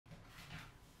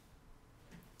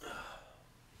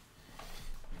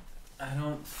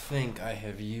think I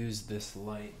have used this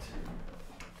light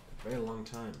a very long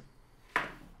time.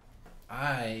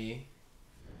 I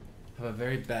have a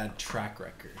very bad track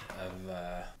record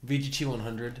of VGT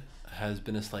 100 has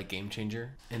been a slight game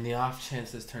changer. In the off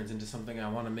chance this turns into something, I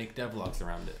want to make devlogs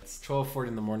around it. It's 12:40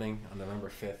 in the morning on November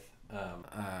 5th.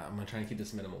 I'm gonna try and keep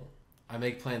this minimal. I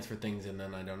make plans for things and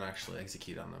then I don't actually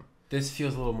execute on them. This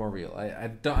feels a little more real.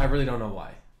 I really don't know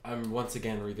why. I'm once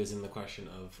again revisiting the question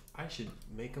of I should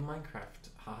make a Minecraft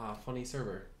haha funny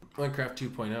server. Minecraft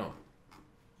 2.0.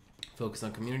 Focus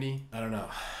on community. I don't know.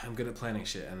 I'm good at planning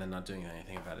shit and then not doing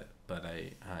anything about it. But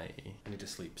I need to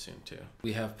sleep soon too.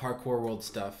 We have Parkour World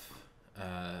stuff.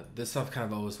 This stuff kind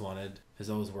of always wanted. Has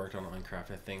always worked on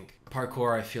Minecraft, I think.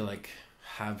 Parkour, I feel like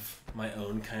have my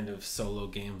own kind of solo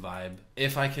game vibe.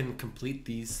 If I can complete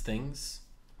these things,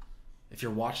 if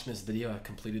you're watching this video, I've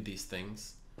completed these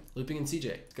things. Looping and CJ.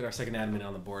 Let's get our second admin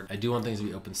on the board. I do want things to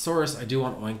be open source. I do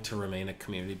want Oink to remain a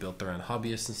community built around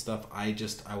hobbyists and stuff. I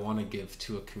want to give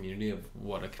to a community of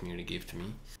what a community gave to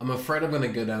me. I'm afraid I'm going to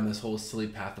go down this whole silly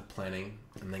path of planning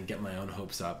and then get my own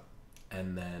hopes up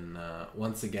and then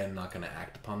once again not going to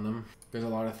act upon them. There's a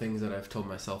lot of things that I've told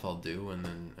myself I'll do and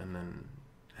then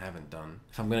haven't done.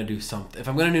 If I'm going to do something, if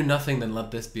I'm going to do nothing, then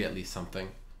let this be at least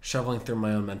something. Shoveling through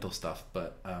my own mental stuff,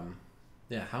 but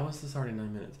yeah, how is this already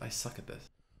 9 minutes? I suck at this.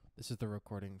 This is the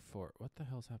recording for... What the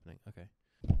hell's happening? Okay.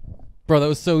 Bro, that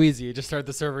was so easy. You just start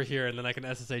the server here, and then I can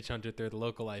SSH onto it through the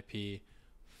local IP.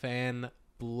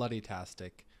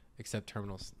 Fan-bloody-tastic. Except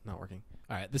terminal's not working.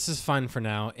 All right, this is fine for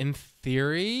now. In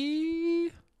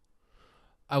theory,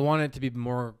 I want it to be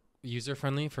more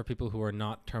user-friendly for people who are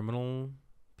not terminal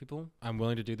people. I'm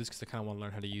willing to do this because I kind of want to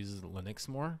learn how to use Linux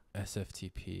more.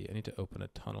 SFTP. I need to open a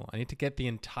tunnel. I need to get the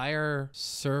entire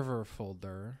server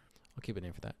folder. I'll keep a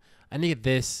name for that. I need to get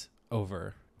this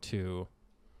over to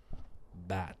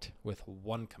that with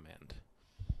one command.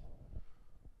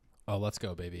 Oh, let's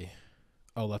go, baby.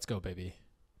 Oh, let's go, baby.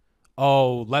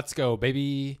 Oh, let's go,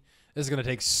 baby. This is going to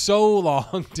take so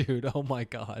long, dude. Oh, my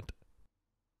God.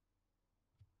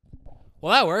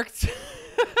 Well, that worked.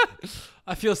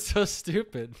 I feel so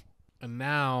stupid. And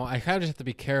now I kind of just have to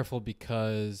be careful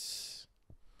because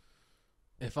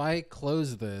if I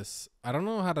close this, I don't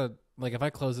know how to... Like, if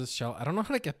I close this shell, I don't know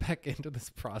how to get back into this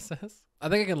process. I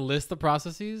think I can list the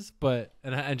processes, but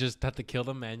and I just have to kill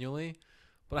them manually.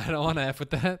 But I don't want to F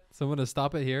with that, so I'm going to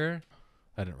stop it here.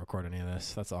 I didn't record any of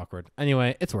this. That's awkward.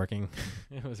 Anyway, it's working.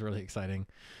 It was really exciting.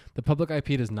 The public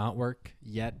IP does not work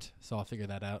yet, so I'll figure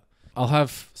that out. I'll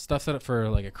have stuff set up for,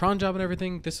 like, a cron job and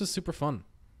everything. This was super fun.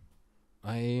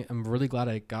 I am really glad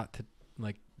I got to,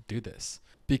 like, do this.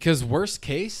 Because worst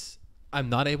case... I'm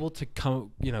not able to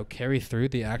carry through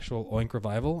the actual Oink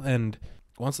revival. And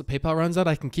once the PayPal runs out,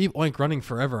 I can keep Oink running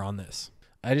forever on this.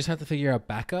 I just have to figure out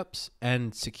backups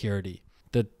and security.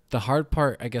 The hard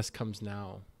part, I guess, comes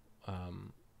now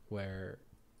where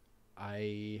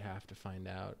I have to find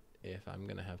out if I'm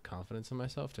going to have confidence in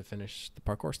myself to finish the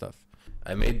parkour stuff.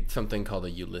 I made something called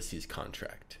a Ulysses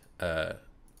Contract.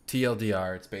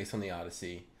 TLDR, it's based on the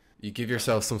Odyssey. You give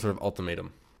yourself some sort of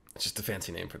ultimatum. It's just a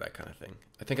fancy name for that kind of thing.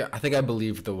 I think I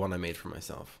believe the one I made for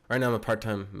myself. Right now I'm a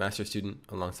part-time master's student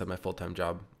alongside my full-time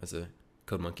job as a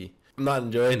code monkey. I'm not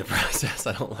enjoying the process.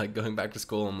 I don't like going back to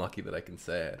school. I'm lucky that I can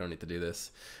say I don't need to do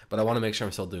this. But I want to make sure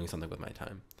I'm still doing something with my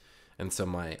time. And so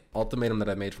my ultimatum that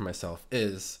I made for myself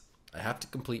is I have to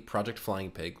complete Project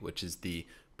Flying Pig, which is the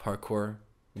parkour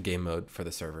game mode for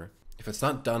the server. If it's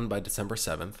not done by December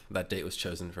 7th, that date was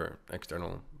chosen for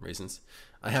external reasons,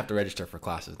 I have to register for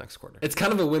classes next quarter. It's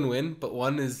kind of a win-win, but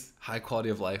one is high quality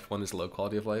of life, one is low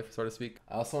quality of life, so to speak.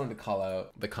 I also wanted to call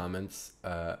out the comments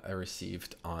I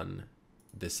received on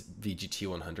this VGT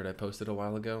 100 I posted a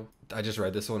while ago. I just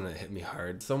read this one and it hit me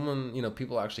hard. Someone,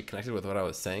 people actually connected with what I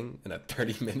was saying in a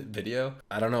 30-minute video.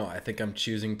 I don't know, I think I'm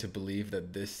choosing to believe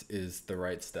that this is the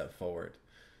right step forward.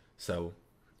 So,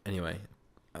 anyway,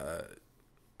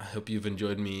 I hope you've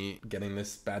enjoyed me getting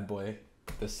this bad boy,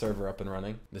 this server up and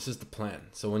running. This is the plan.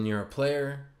 So when you're a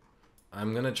player,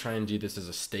 I'm going to try and do this as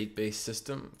a state-based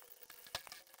system.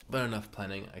 But enough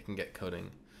planning, I can get coding.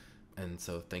 And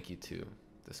so thank you to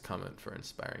this comment for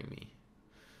inspiring me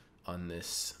on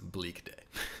this bleak day.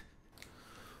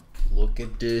 Look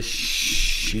at this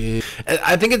shit.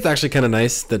 I think it's actually kind of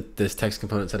nice that this text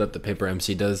component setup that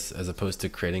PaperMC does, as opposed to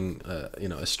creating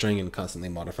a string and constantly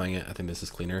modifying it. I think this is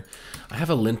cleaner. I have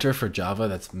a linter for Java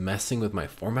that's messing with my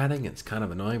formatting. It's kind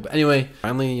of annoying. But anyway,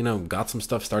 finally, got some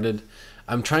stuff started.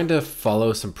 I'm trying to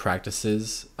follow some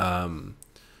practices.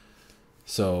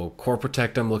 So core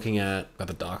protect I'm looking at. Got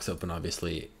the docs open,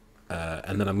 obviously.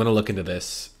 And then I'm going to look into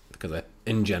this because I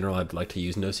in general, I'd like to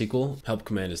use NoSQL. Help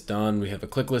command is done. We have a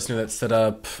click listener that's set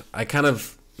up. I kind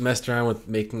of messed around with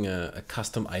making a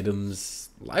custom items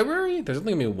library. There's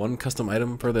only gonna be one custom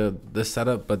item for this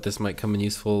setup, but this might come in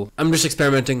useful. I'm just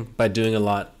experimenting by doing a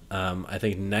lot. I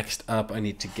think next up I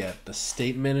need to get the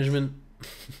state management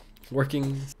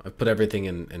working. I put everything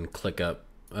in ClickUp.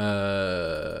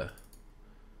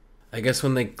 I guess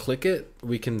when they click it,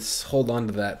 we can hold on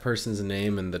to that person's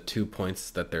name and the 2 points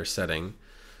that they're setting,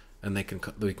 and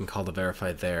we can call the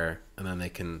verify there, and then they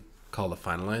can call the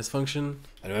finalize function.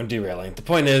 Anyway, I'm derailing. The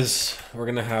point is, we're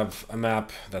gonna have a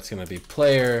map that's gonna be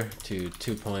player to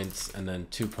 2 points, and then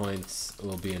 2 points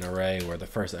will be an array where the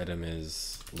first item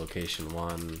is location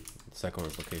 1, the second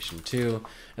one is location 2,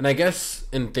 and I guess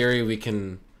in theory we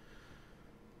can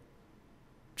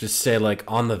just say like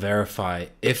on the verify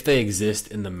if they exist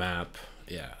in the map.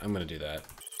 Yeah, I'm gonna do that.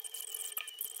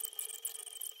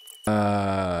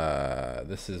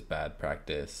 This is bad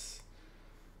practice.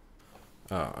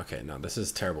 Oh, okay, no, this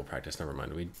is terrible practice. Never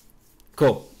mind.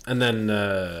 Cool. And then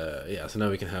yeah, so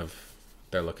now we can have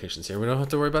their locations here. We don't have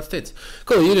to worry about states.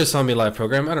 Cool. You just saw me live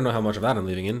program. I don't know how much of that I'm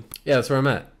leaving in. Yeah, that's where I'm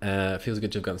at. Feels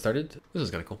good to have gotten started. This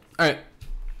is kind of cool. All right,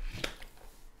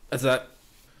 that's that.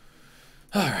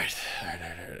 All right.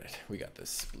 We got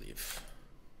this, I believe.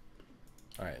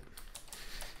 All right.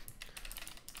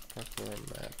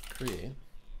 Parkour map create.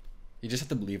 You just have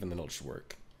to believe and then it'll just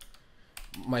work.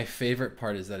 My favorite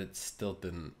part is that it still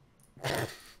didn't.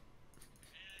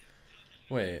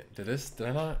 Wait, did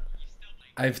I not?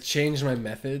 I've changed my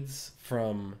methods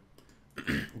from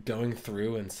going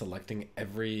through and selecting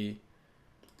every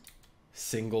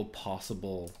single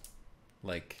possible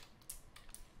like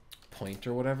point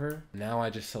or whatever. Now I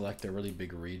just select a really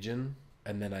big region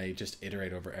and then I just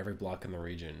iterate over every block in the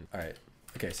region. All right.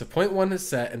 Okay, so point 1 is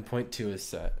set and point 2 is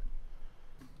set.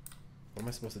 What am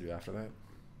I supposed to do after that?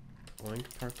 Oink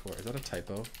parkour. Is that a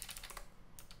typo?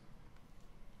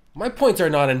 My points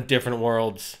are not in different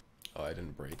worlds. Oh, I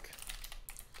didn't break.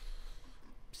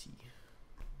 Oopsie.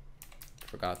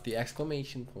 Forgot the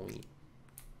exclamation point.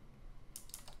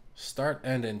 Start,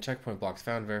 end, and checkpoint blocks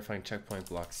found. Verifying checkpoint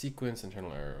block sequence.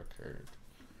 Internal error occurred.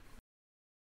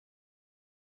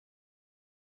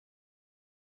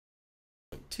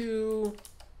 Point 2.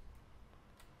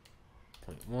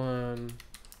 Point 1.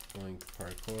 Oink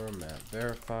parkour. Map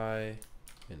verify.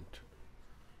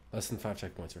 Less than 5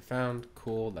 checkpoints are found.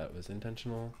 Cool. That was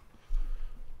intentional.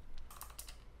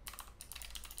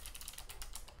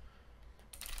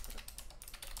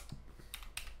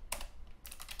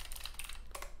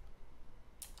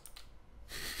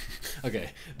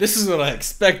 Okay, this is what I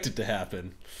expected to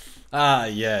happen. Ah,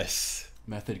 yes.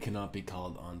 Method cannot be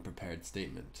called on prepared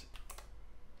statement.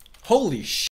 Holy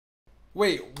sh!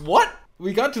 Wait, what?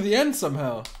 We got to the end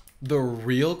somehow. The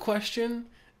real question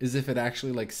is if it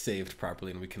actually like saved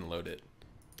properly and we can load it.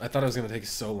 I thought it was gonna take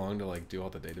so long to like do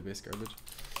all the database garbage.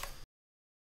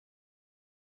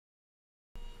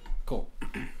 Cool.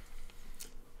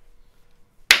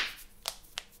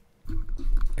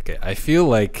 Okay, I feel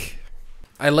like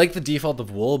I like the default of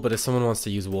wool, but if someone wants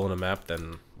to use wool in a map,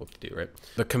 then what to do, right?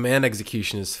 The command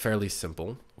execution is fairly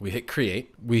simple. We hit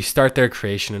create, we start their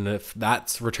creation, and if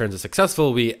that returns as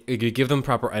successful, we give them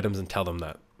proper items and tell them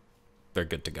that they're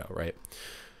good to go, right?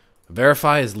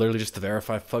 Verify is literally just the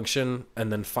verify function,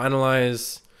 and then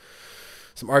finalize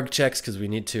some arg checks because we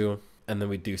need to, and then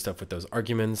we do stuff with those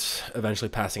arguments, eventually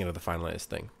passing into the finalize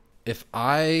thing. If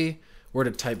I were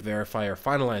to type verify or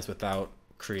finalize without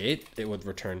create, it would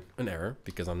return an error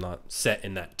because I'm not set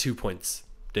in that 2 points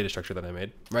data structure that I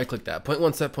made. Right click that, point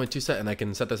 1 set, point 2 set, and I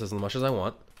can set this as much as I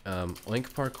want. Oink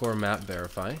parkour map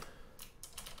verify.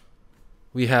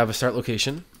 We have a start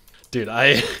location. Dude,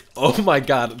 oh my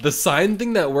god, the sign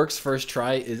thing that works first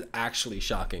try is actually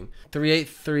shocking.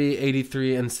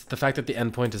 38383, and the fact that the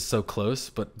endpoint is so close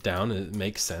but down, it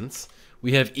makes sense.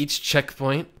 We have each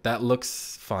checkpoint, that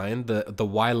looks fine. The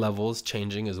Y levels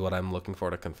changing is what I'm looking for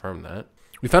to confirm that.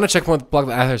 We found a checkpoint block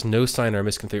that has no sign or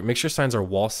misconfigured. Make sure signs are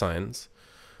wall signs.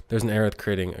 There's an error with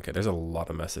creating. Okay, there's a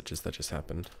lot of messages that just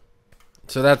happened.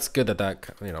 So that's good that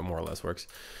you know, more or less works.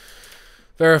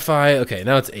 Verify. Okay,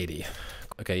 now it's 80.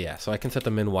 Okay, yeah, so I can set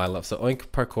the min Y level. So oink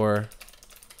parkour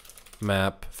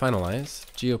map finalize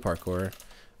geo parkour.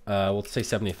 We'll say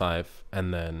 75,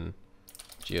 and then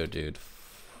geodude.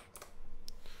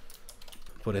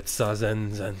 Put it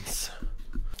zens.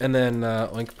 And then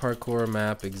oink parkour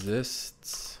map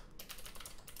exists.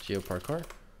 Geo parkour.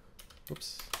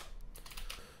 Oops.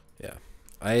 Yeah.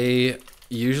 I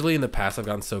usually in the past I've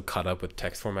gotten so caught up with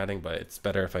text formatting, but it's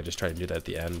better if I just try to do that at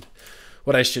the end.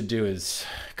 what I should do is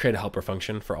create a helper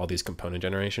function for all these component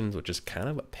generations, which is kind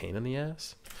of a pain in the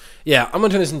ass. Yeah, I'm gonna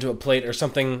turn this into a plate or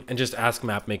something and just ask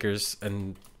map makers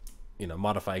and, you know,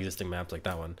 modify existing maps like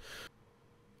that one.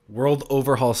 World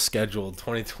overhaul scheduled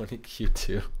 2020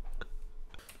 Q2.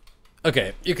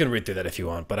 Okay, you can read through that if you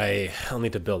want, but I'll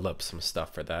need to build up some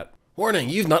stuff for that. Warning,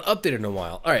 you've not updated in a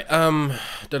while. All right,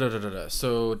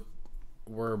 so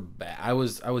we're back. I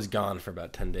was gone for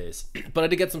about 10 days, but I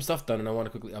did get some stuff done and I want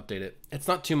to quickly update it. It's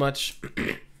not too much.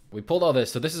 We pulled all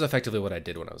this, so this is effectively what I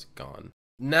did when I was gone.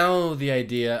 Now the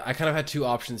idea, I kind of had two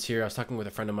options here. I was talking with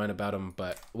a friend of mine about them,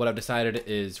 but what I've decided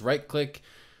is right click.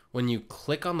 When you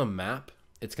click on the map,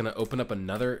 it's gonna open up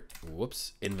another,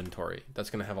 inventory. That's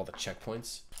gonna have all the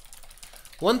checkpoints.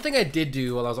 One thing I did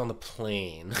do while I was on the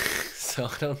plane, so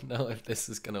I don't know if this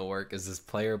is gonna work, is this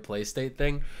player play state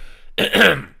thing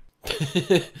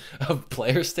of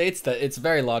player states. That it's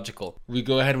very logical. We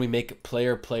go ahead and we make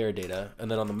player data, and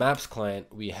then on the maps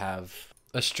client we have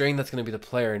a string that's gonna be the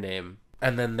player name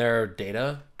and then their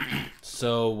data.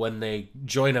 So when they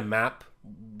join a map,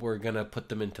 we're gonna put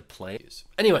them into plays.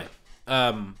 Anyway,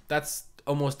 that's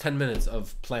almost 10 minutes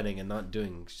of planning and not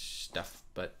doing stuff,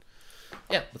 but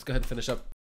yeah, let's go ahead and finish up.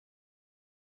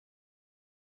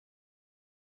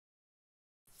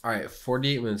 All right,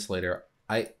 48 minutes later,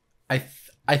 I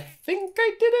think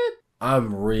I did it.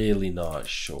 I'm really not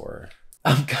sure.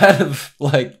 I'm kind of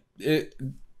like, is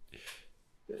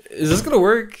this gonna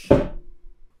work?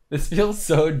 This feels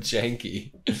so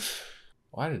janky.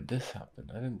 Why did this happen?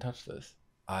 I didn't touch this.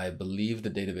 I believe the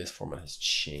database format has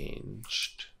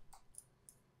changed.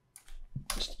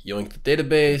 Just yoink the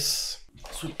database.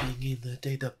 Sweeping in the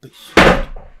database.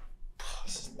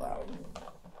 This is loud.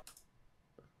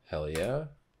 Hell yeah.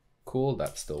 Cool,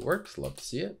 that still works. Love to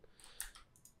see it.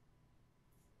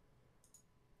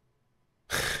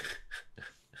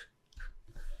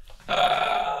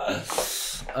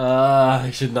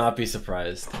 I should not be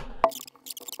surprised.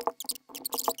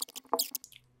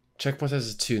 Checkpoint size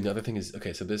is 2. And the other thing is,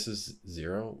 okay, so this is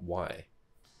 0. Why?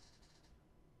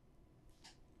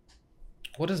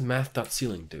 What does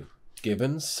math.ceiling do?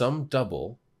 Given some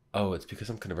double. Oh, it's because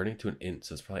I'm converting to an int,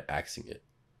 so it's probably axing it.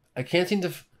 I can't seem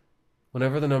to.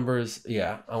 Whenever the number is,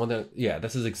 yeah, I want to. Yeah,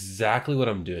 this is exactly what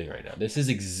I'm doing right now. This is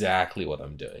exactly what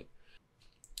I'm doing.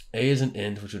 A is an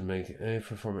int, which would make A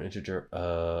perform an integer.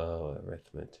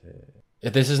 Arithmetic.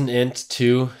 If this is an int,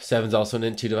 2, 7 is also an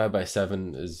int. 2 divided by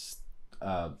 7 is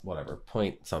whatever,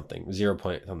 point something, 0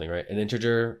 point something, right? An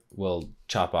integer will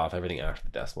chop off everything after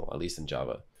the decimal, at least in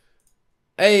Java.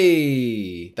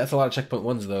 Hey, that's a lot of checkpoint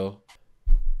ones though.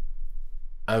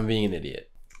 I'm being an idiot.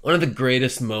 One of the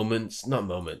greatest moments, not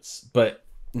moments, but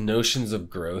notions of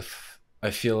growth,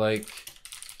 I feel like,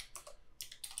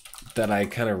 that I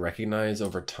kind of recognize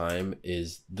over time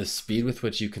is the speed with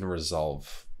which you can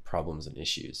resolve problems and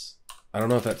issues. I don't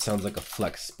know if that sounds like a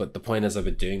flex, but the point is I've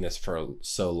been doing this for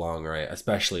so long, right?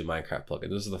 Especially Minecraft plugin.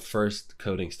 This is the first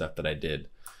coding stuff that I did.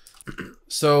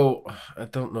 So I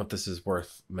don't know if this is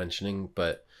worth mentioning,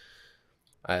 but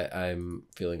I'm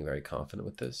feeling very confident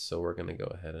with this. So we're gonna go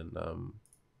ahead and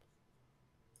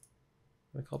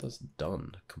I call this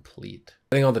done, complete.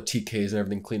 Getting all the TKs and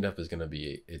everything cleaned up is gonna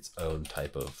be its own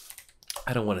type of,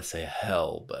 I don't want to say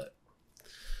hell, but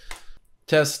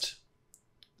test.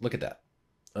 Look at that.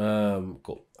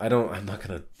 Cool. I'm not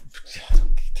gonna.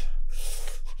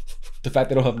 The fact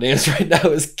that I don't have names right now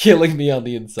is killing me on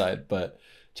the inside. But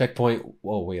checkpoint.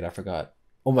 Whoa, wait, I forgot.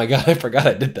 Oh my god, I forgot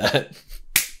I did that.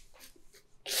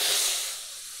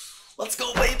 Let's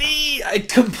go, baby! I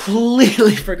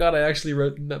completely forgot I actually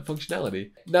wrote that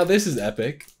functionality. Now this is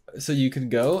epic. So you can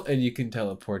go and you can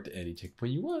teleport to any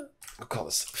checkpoint you want. I'll call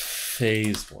this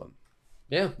phase 1.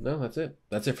 Yeah, no, that's it.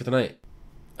 That's it for tonight.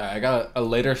 I got a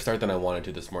later start than I wanted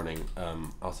to this morning.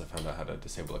 Also found out how to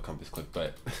disable a compass click,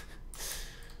 but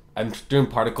I'm doing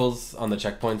particles on the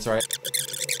checkpoints, right?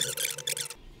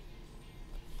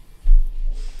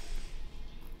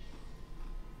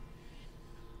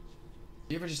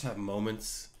 Do you ever just have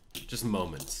moments? Just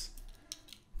moments.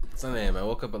 It's 9 a.m. I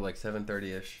woke up at like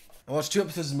 7:30ish. I watched 2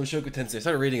 episodes of Mushoku Tensei. I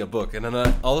started reading a book, and then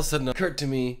all of a sudden it occurred to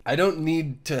me, I don't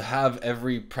need to have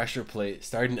every pressure plate,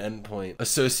 start and end point,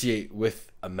 associate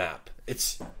with a map.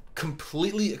 It's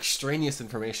completely extraneous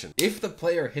information. If the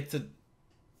player hits a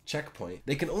checkpoint,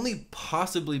 they can only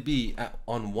possibly be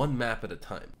on one map at a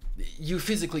time. You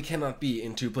physically cannot be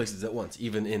in 2 places at once,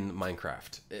 even in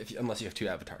Minecraft, unless you have 2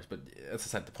 avatars, but that's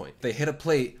beside the point. They hit a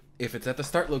plate. If it's at the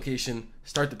start location,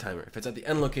 start the timer. If it's at the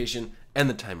end location,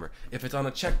 end the timer. If it's on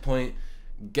a checkpoint,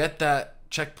 get that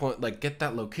checkpoint, like get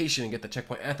that location and get the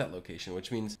checkpoint at that location,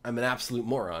 which means I'm an absolute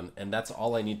moron, and that's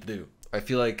all I need to do. I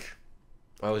feel like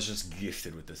I was just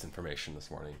gifted with this information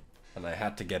this morning, and I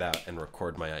had to get out and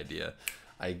record my idea.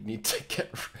 I need to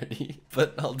get ready,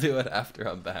 but I'll do it after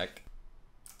I'm back.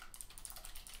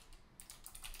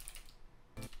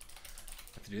 I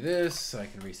have to do this so I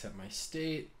can reset my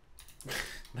state.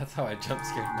 That's how I jump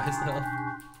scared myself.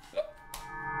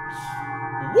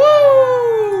 Woo!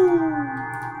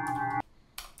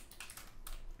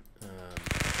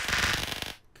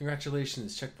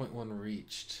 Congratulations, checkpoint 1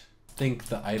 reached. Think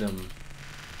the item.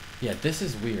 Yeah, this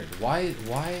is weird. Why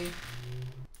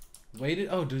weighted?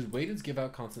 Oh, does weighted give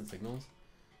out constant signals?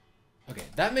 Okay,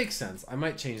 that makes sense. I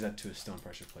might change that to a stone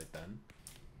pressure plate then.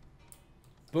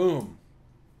 Boom.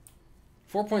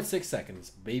 4.6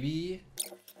 seconds, baby.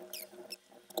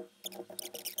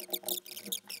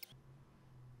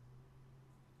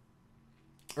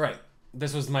 Right.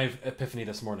 This was my epiphany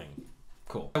this morning.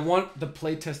 Cool. I want the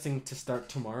playtesting to start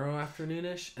tomorrow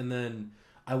afternoonish, and then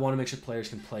I want to make sure players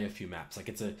can play a few maps. Like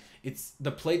it's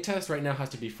the playtest right now has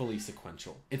to be fully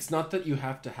sequential. It's not that you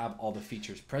have to have all the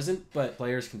features present, but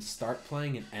players can start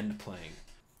playing and end playing.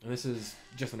 And this is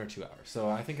just under 2 hours. So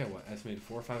I think I estimated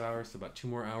 4 or 5 hours, so about 2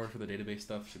 more hours for the database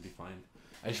stuff should be fine.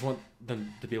 I just want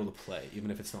them to be able to play,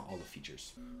 even if it's not all the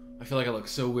features. I feel like I look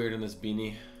so weird in this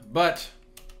beanie, but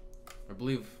I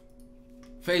believe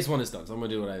phase 1 is done. So I'm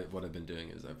gonna do what I've been doing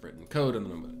is I've written code and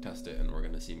then I'm gonna test it and we're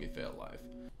gonna see me fail live.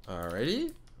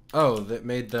 Alrighty. Oh, that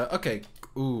made the okay.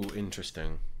 Ooh,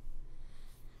 interesting.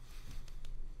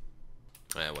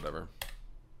 Yeah, whatever.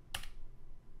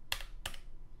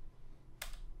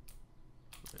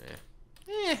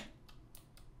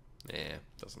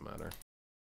 Doesn't matter.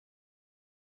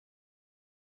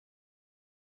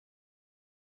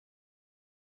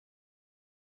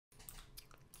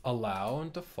 Allow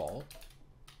and default.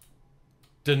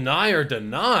 Deny or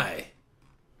deny?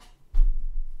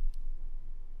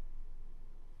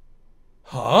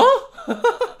 Huh?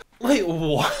 Wait,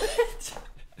 what?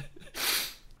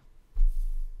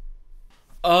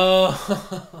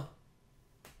 Oh,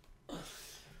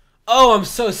 I'm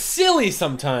so silly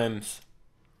sometimes.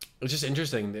 It's just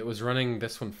interesting. It was running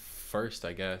this one first,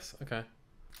 I guess. Okay.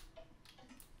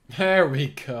 There we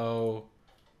go.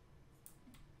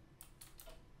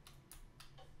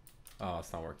 Oh,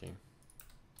 it's not working.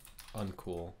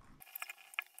 Uncool.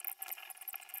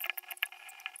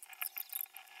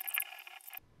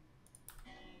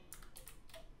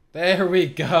 There we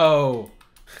go.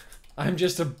 I'm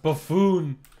just a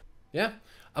buffoon. Yeah.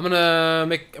 I want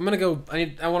to go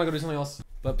do something else.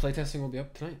 But playtesting will be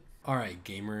up tonight. Alright,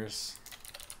 gamers.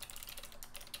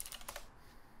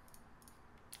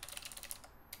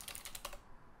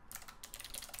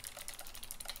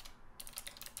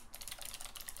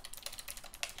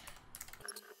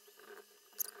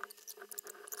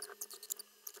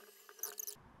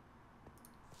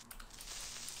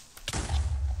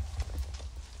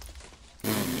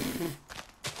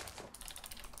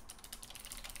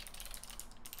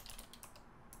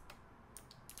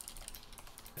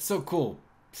 It's so cool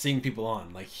seeing people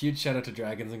on. Like, huge shout out to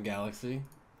Dragons and Galaxy.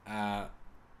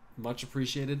 Much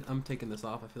appreciated. I'm taking this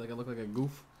off. I feel like I look like a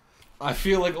goof. I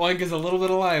feel like Oink is a little bit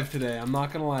alive today. I'm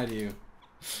not gonna lie to you.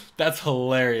 That's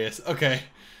hilarious. Okay,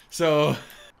 so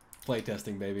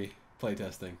playtesting, baby.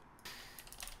 Playtesting.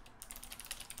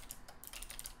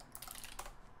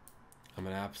 I'm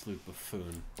an absolute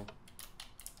buffoon.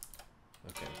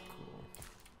 Okay, cool.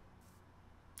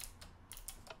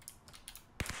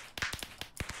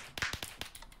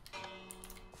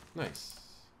 Nice.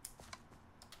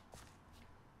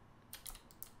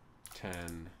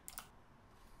 10.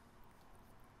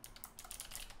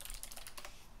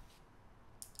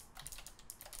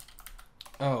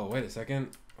 Oh, wait a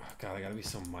second. Oh, God, I gotta be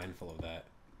so mindful of that.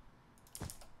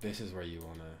 This is where you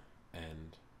wanna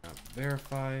end.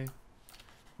 Verify.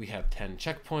 We have 10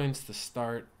 checkpoints. The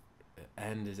start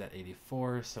end is at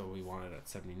 84, so we want it at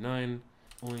 79.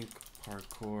 Oink,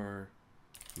 parkour,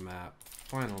 map,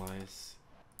 finalize.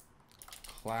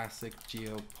 Classic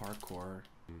Geo Parkour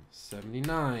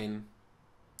 79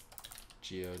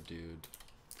 Geodude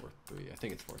 43. I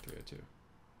think it's 4302.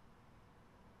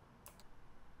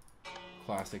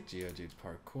 Classic Geodude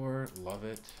Parkour, love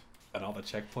it. And all the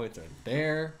checkpoints are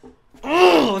there.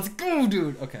 Oh, let's go,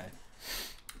 dude. Okay.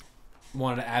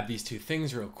 Wanted to add these two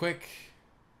things real quick.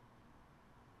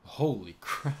 Holy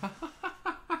crap.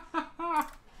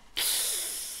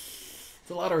 It's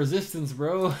a lot of resistance,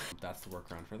 bro. That's the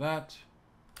workaround for that.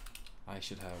 I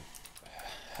should have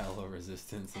hella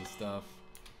resistance and stuff.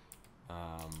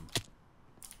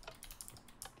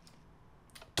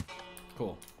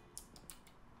 Cool.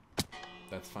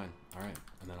 That's fine. Alright,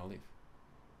 and then I'll leave.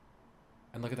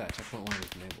 And look at that, checkpoint 1 is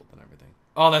enabled and everything.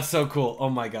 Oh, that's so cool. Oh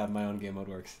my god, my own game mode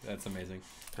works. That's amazing.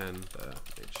 And the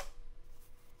page.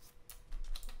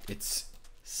 It's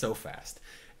so fast.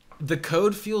 The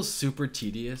code feels super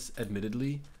tedious,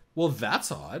 admittedly. Well,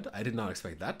 that's odd. I did not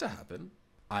expect that to happen.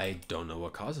 I don't know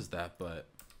what causes that, but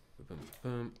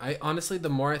I honestly, the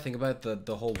more I think about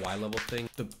the whole Y level thing,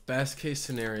 the best case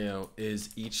scenario is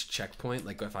each checkpoint,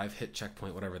 like if I've hit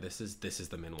checkpoint, whatever this is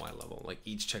the min Y level. Like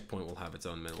each checkpoint will have its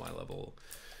own min Y level.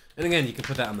 And again, you can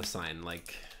put that on the sign.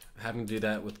 Like having to do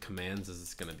that with commands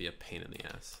is going to be a pain in the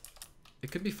ass.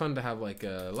 It could be fun to have like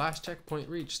a last checkpoint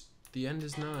reached. The end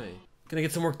is nigh. Gonna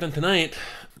get some work done tonight.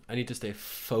 I need to stay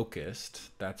focused.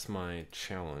 That's my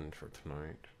challenge for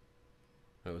tonight.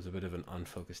 It was a bit of an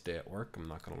unfocused day at work, I'm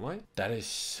not gonna lie. That is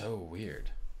so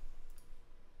weird.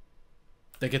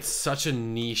 Like it's such a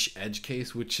niche edge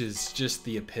case, which is just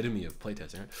the epitome of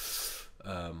playtesting,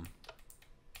 right?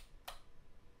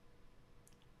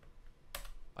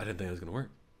 I didn't think it was gonna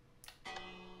work.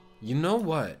 You know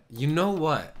what? You know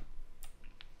what?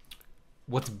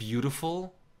 What's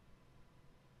beautiful?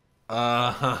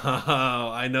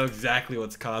 I know exactly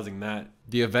what's causing that.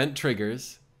 The event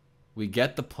triggers. We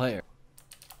get the player.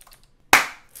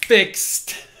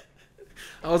 Fixed.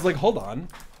 I was like, hold on.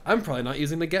 I'm probably not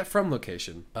using the get from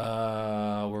location.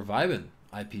 We're vibing.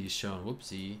 IP is shown.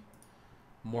 Whoopsie.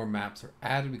 More maps are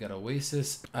added. We got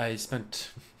Oasis. I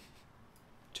spent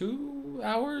 2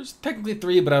 hours, technically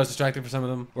 3, but I was distracted for some of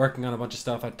them. Working on a bunch of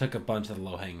stuff. I took a bunch of the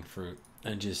low-hanging fruit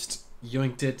and just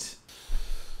yoinked it.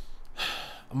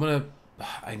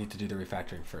 I need to do the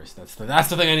refactoring first. That's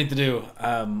the thing I need to do.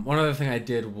 One other thing I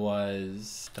did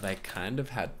was that I kind of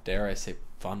had, dare I say,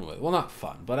 fun with. Well, not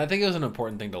fun, but I think it was an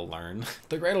important thing to learn.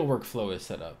 The Gradle workflow is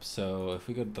set up. So if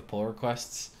we go to the pull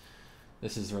requests,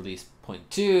 this is release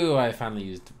 0.2. I finally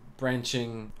used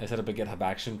branching. I set up a GitHub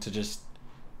action to just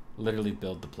literally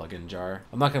build the plugin jar.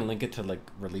 I'm not going to link it to like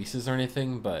releases or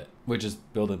anything, but we're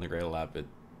just building the Gradle app. It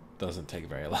doesn't take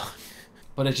very long,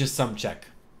 but it's just some check.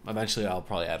 Eventually I'll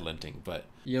probably add linting, but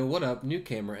yo, what up? New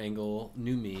camera angle,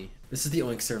 new me. This is the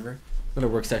Oink server. Go to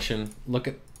work session. Look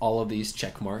at all of these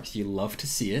check marks. You love to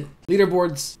see it.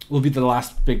 Leaderboards will be the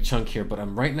last big chunk here, but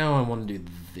right now I want to do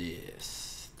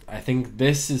this. I think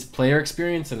this is player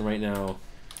experience, and right now,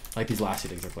 like these last two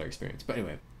things are player experience. But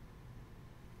anyway,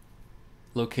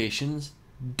 locations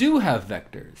do have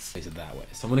vectors. Face it that way.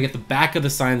 So I'm gonna get the back of the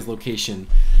sign's location.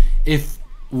 If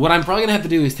what I'm probably gonna have to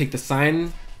do is take the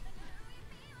sign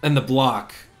and the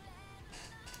block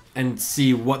and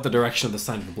see what the direction of the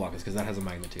sign of the block is, because that has a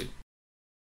magnitude.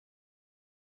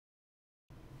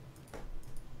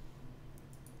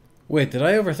 Wait, did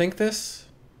I overthink this?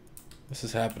 This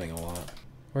is happening a lot.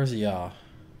 Where's Ya?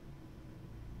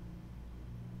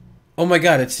 Oh my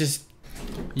god, it's just...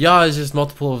 Ya is just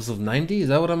multiples of 90? Is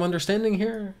that what I'm understanding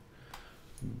here?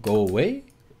 Go away?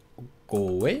 Go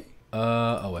away?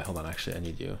 Oh wait, hold on, actually, I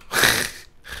need you.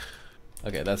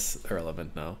 Okay, that's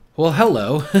irrelevant now. Well,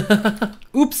 hello.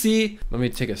 Oopsie. Let me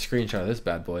take a screenshot of this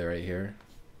bad boy right here.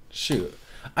 Shoot.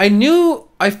 I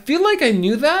feel like I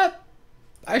knew that.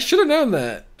 I should have known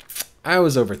that. I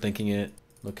was overthinking it.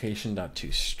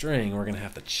 Location.toString. We're going to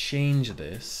have to change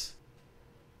this.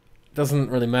 Doesn't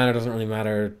really matter, doesn't really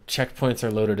matter. Checkpoints are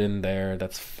loaded in there.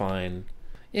 That's fine.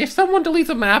 If someone deletes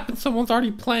a map and someone's already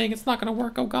playing, it's not going to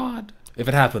work. Oh, God. If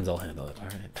it happens, I'll handle it. All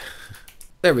right.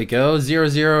 There we go. 0,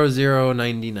 0, 0,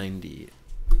 90, 90.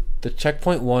 The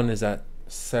checkpoint 1 is at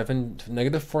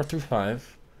 -4 through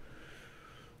 5.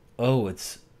 Oh,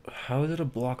 it's... How is it a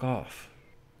block off?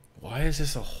 Why is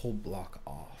this a whole block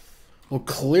off? Well,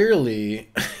 clearly...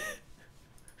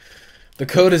 the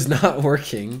code is not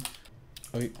working.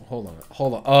 Oh, hold on.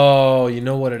 Hold on. Oh, you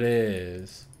know what it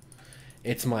is?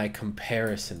 It's my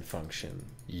comparison function.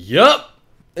 Yup!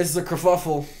 This is a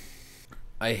kerfuffle.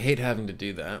 I hate having to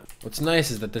do that. What's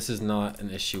nice is that this is not an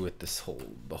issue with the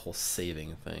whole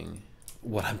saving thing.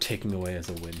 What I'm taking away as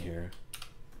a win here.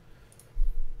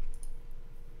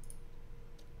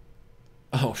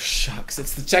 Oh shucks,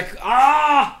 it's the check.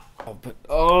 Ah! Oh, but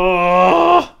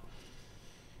oh!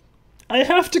 I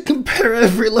have to compare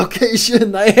every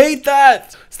location. I hate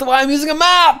that. That's why I'm using a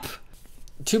map.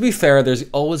 To be fair, there's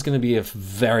always going to be a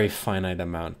very finite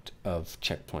amount of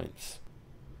checkpoints.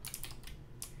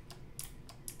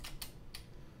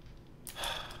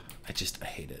 I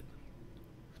hate it.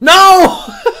 No!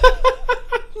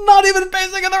 Not even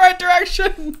facing in the right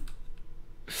direction!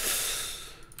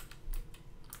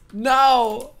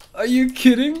 No! Are you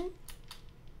kidding?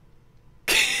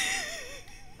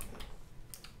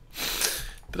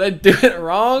 Did I do it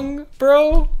wrong,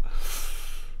 bro?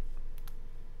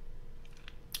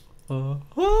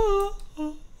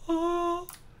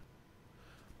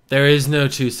 There is no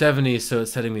 270, so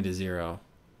it's setting me to 0.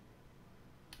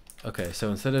 Okay, so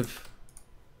instead of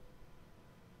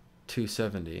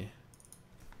 270,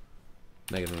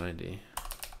 -90,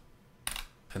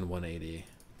 and 180,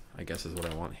 I guess is what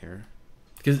I want here.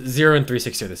 Because 0 and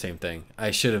 360 are the same thing.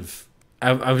 I should have...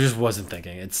 I just wasn't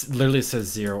thinking. It's literally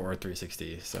says 0 or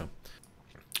 360, so...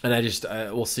 And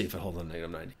we'll see if it holds on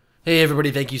 -90. Hey everybody,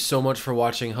 thank you so much for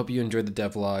watching. Hope you enjoyed the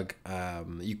devlog.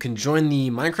 You can join the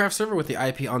Minecraft server with the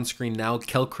IP on screen now,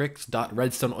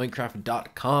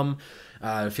 kelcrix.redstoneoincraft.com.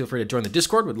 Feel free to join the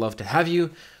Discord. Would love to have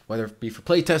you, whether it be for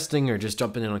playtesting or just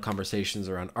jumping in on conversations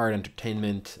around art,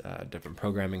 entertainment, different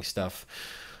programming stuff.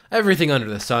 Everything under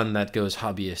the sun that goes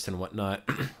hobbyist and whatnot.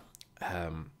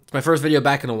 It's my first video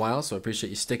back in a while, so I appreciate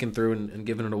you sticking through and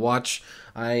giving it a watch.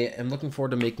 I am looking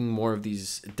forward to making more of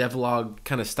these devlog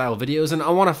kind of style videos, and I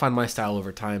want to find my style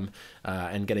over time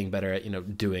and getting better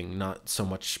at, doing, not so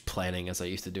much planning as I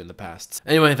used to do in the past.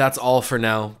 Anyway, that's all for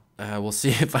now. We'll see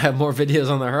if I have more videos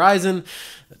on the horizon.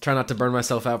 Try not to burn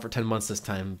myself out for 10 months this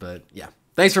time, but yeah.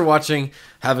 Thanks for watching.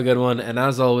 Have a good one, and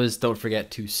as always, don't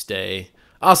forget to stay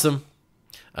awesome.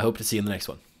 I hope to see you in the next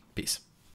one. Peace.